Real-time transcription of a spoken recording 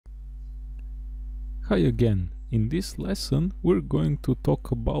Hi again. In this lesson we're going to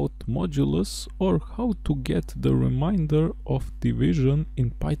talk about modulus, or how to get the remainder of division in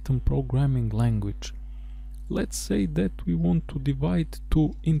Python programming language. Let's say that we want to divide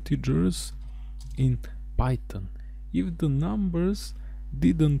two integers in Python. If the numbers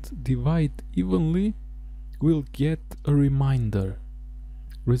didn't divide evenly, we'll get a remainder.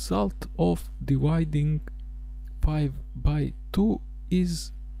 Result of dividing 5 by 2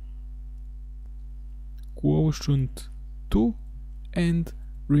 is quotient 2 and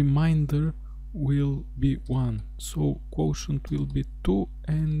remainder will be 1. So quotient will be 2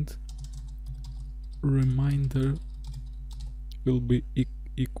 and remainder will be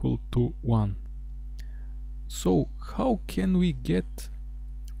equal to 1. So how can we get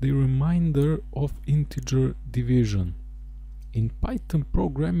the remainder of integer division? In Python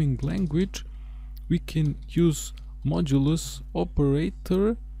programming language we can use modulus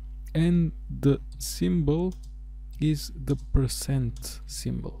operator, and the symbol is the percent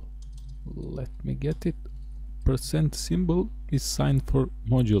symbol. Let me get it. Percent symbol is signed for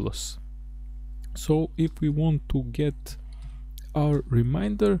modulus. So if we want to get our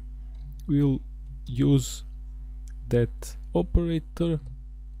remainder, we'll use that operator,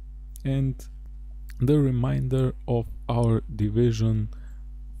 and the remainder of our division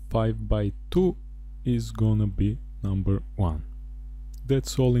 5 by 2 is gonna be number 1.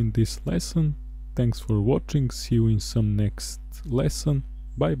 That's all in this lesson. Thanks for watching. See you in some next lesson.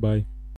 Bye bye.